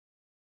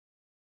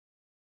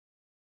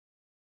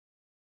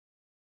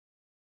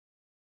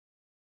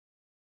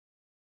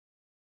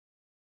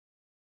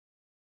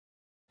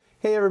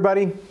Hey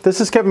everybody, this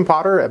is Kevin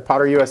Potter at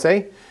Potter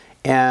USA,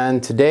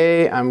 and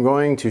today I'm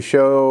going to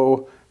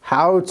show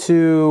how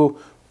to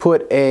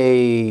put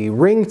a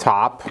ring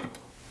top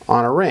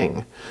on a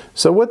ring.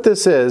 So what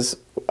this is,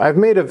 I've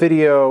made a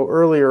video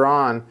earlier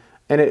on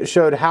and it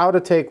showed how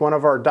to take one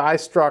of our die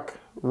struck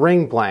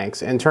ring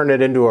blanks and turn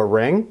it into a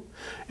ring.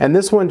 And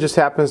this one just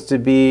happens to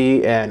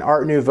be an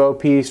Art Nouveau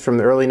piece from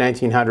the early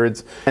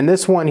 1900s. And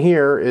this one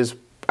here is,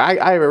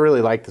 I really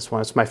like this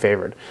one, it's my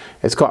favorite.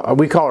 It's called,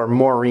 we call her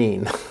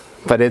Maureen.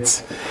 But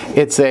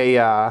it's a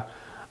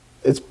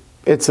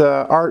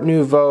Art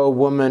Nouveau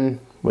woman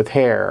with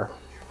hair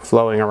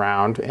flowing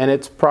around, and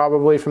it's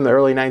probably from the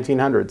early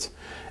 1900s.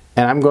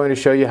 And I'm going to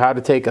show you how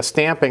to take a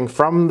stamping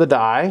from the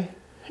die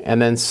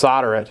and then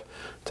solder it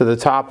to the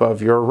top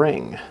of your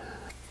ring.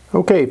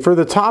 Okay, for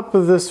the top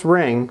of this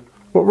ring,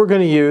 what we're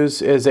going to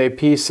use is a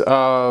piece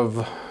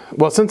of,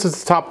 well, since it's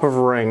the top of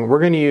a ring,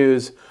 we're going to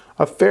use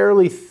a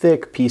fairly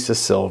thick piece of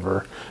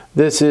silver.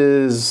 This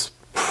is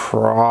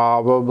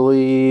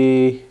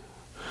probably,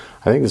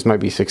 I think this might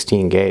be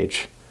 16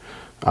 gauge.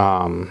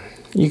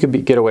 You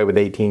could get away with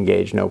 18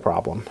 gauge, no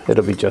problem.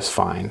 It'll be just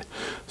fine.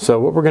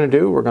 So what we're going to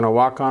do, we're going to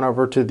walk on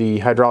over to the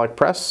hydraulic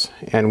press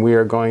and we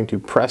are going to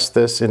press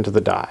this into the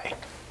die.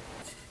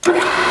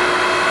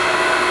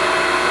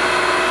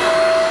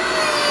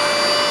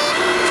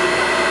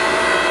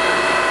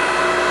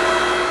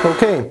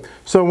 Okay,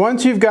 so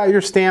once you've got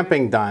your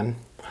stamping done,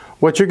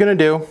 what you're going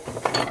to do,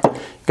 you're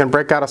going to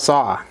break out a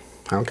saw.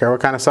 I don't care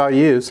what kind of saw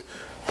you use,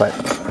 but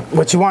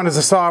what you want is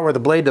a saw where the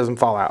blade doesn't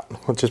fall out,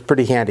 which is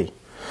pretty handy.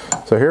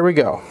 So here we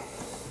go.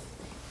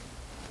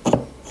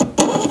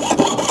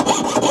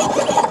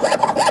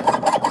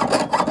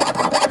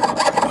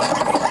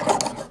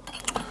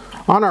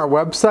 On our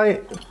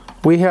website,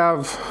 we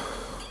have,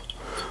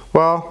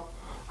 well,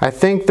 I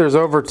think there's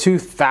over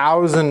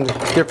 2,000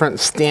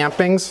 different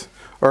stampings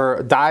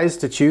or dies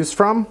to choose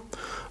from,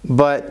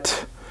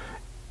 but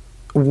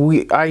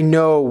I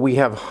know we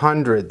have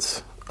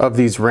hundreds of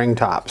these ring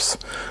tops.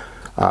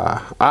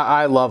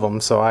 I love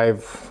them, so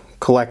I've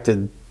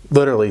collected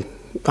literally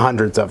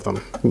hundreds of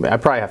them. I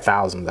probably have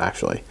thousands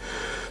actually.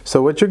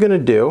 So what you're going to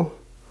do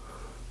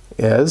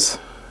is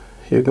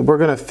we're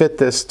going to fit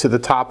this to the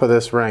top of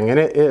this ring, and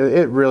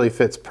it really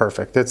fits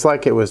perfect. It's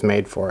like it was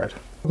made for it.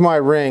 My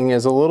ring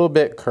is a little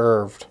bit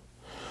curved.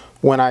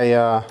 When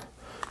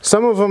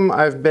some of them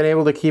I've been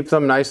able to keep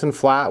them nice and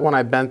flat when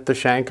I bent the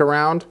shank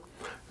around.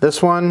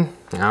 This one,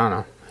 I don't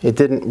know, it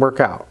didn't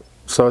work out.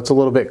 So it's a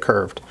little bit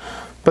curved,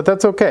 but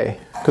that's okay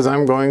because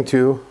I'm going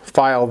to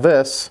file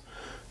this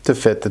to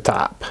fit the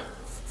top.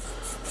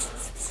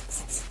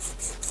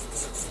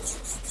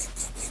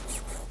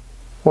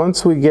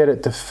 Once we get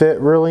it to fit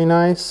really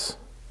nice,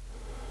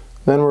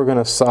 then we're going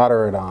to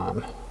solder it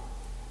on.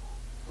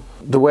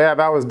 The way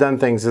I've always done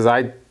things is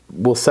I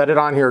will set it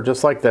on here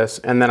just like this,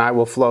 and then I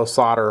will flow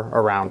solder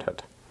around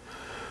it.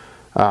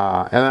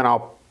 And then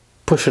I'll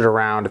push it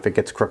around if it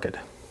gets crooked.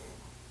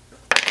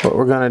 What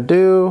we're going to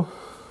do,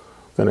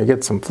 I'm going to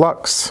get some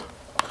flux.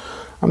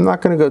 I'm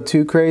not going to go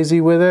too crazy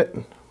with it.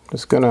 I'm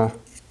just going to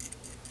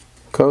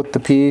coat the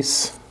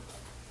piece.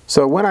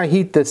 So when I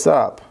heat this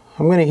up,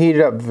 I'm going to heat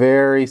it up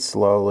very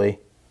slowly.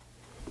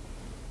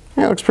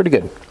 Yeah, it looks pretty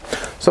good.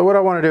 So what I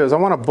want to do is I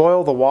want to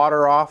boil the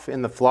water off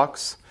in the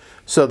flux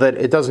so that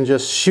it doesn't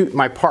just shoot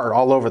my part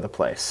all over the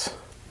place.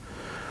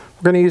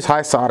 We're going to use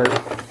high solder.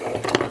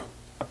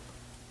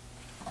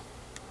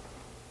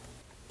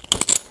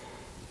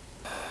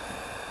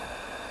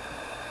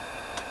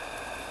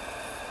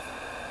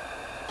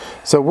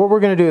 So what we're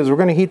going to do is we're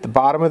going to heat the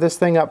bottom of this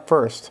thing up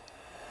first.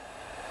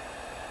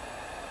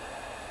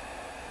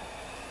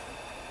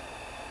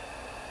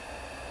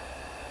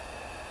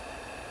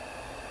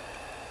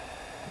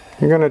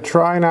 You're going to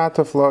try not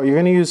to flow. You're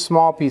going to use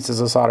small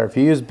pieces of solder. If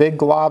you use big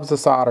globs of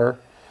solder,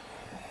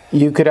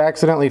 you could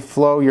accidentally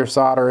flow your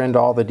solder into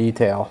all the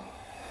detail.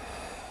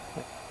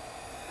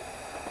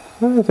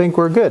 I think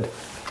we're good.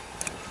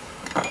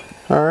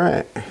 All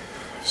right.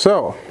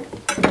 So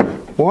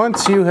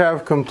once you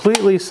have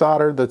completely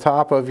soldered the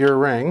top of your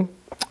ring,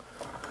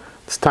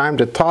 it's time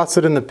to toss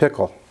it in the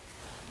pickle.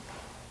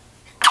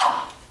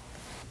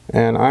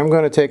 And I'm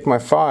going to take my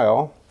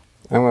file,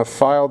 I'm going to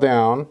file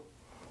down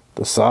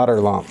the solder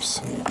lumps.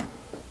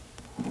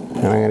 And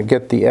I'm going to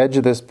get the edge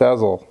of this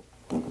bezel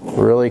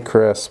really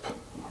crisp,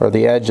 or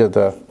the edge of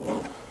the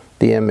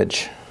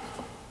image.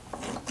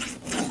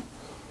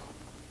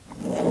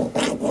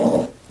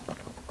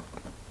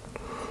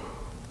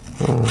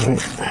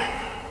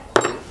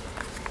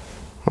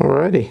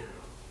 Alrighty,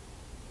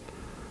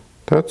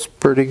 that's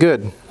pretty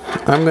good.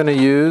 I'm going to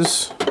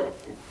use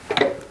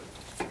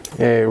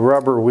a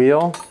rubber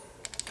wheel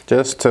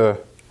just to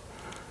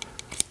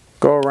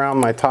go around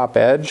my top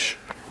edge.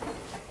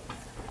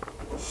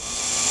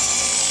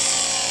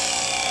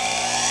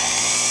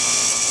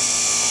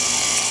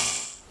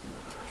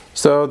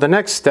 So the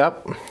next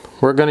step,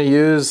 we're going to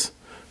use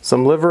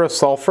some liver of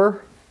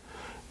sulfur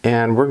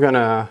and we're going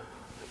to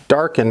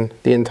darken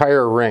the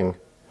entire ring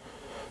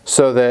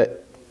so that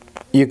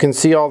you can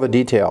see all the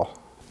detail.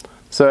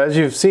 So as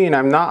you've seen,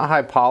 I'm not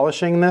high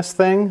polishing this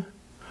thing.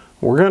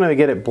 We're gonna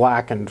get it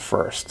blackened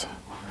first.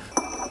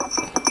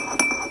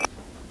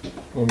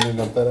 Want me to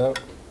dump that out?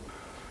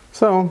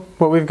 So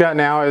what we've got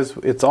now is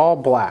it's all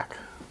black.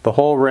 The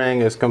whole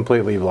ring is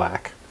completely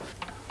black.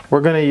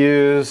 We're gonna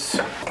use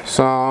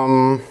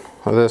some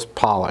of this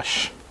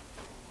polish,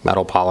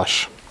 metal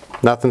polish.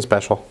 Nothing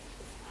special.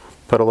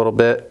 Put a little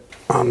bit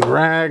on the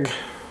rag,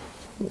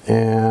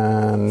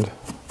 and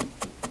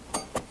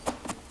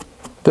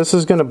this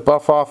is gonna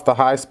buff off the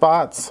high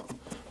spots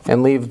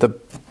and leave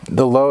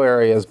the low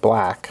areas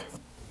black.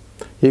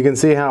 You can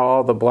see how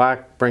all the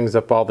black brings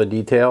up all the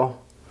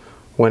detail.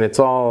 When it's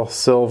all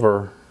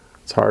silver,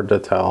 it's hard to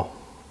tell.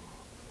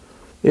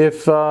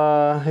 If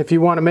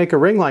you want to make a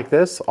ring like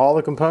this, all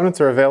the components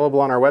are available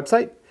on our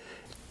website.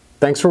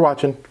 Thanks for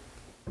watching.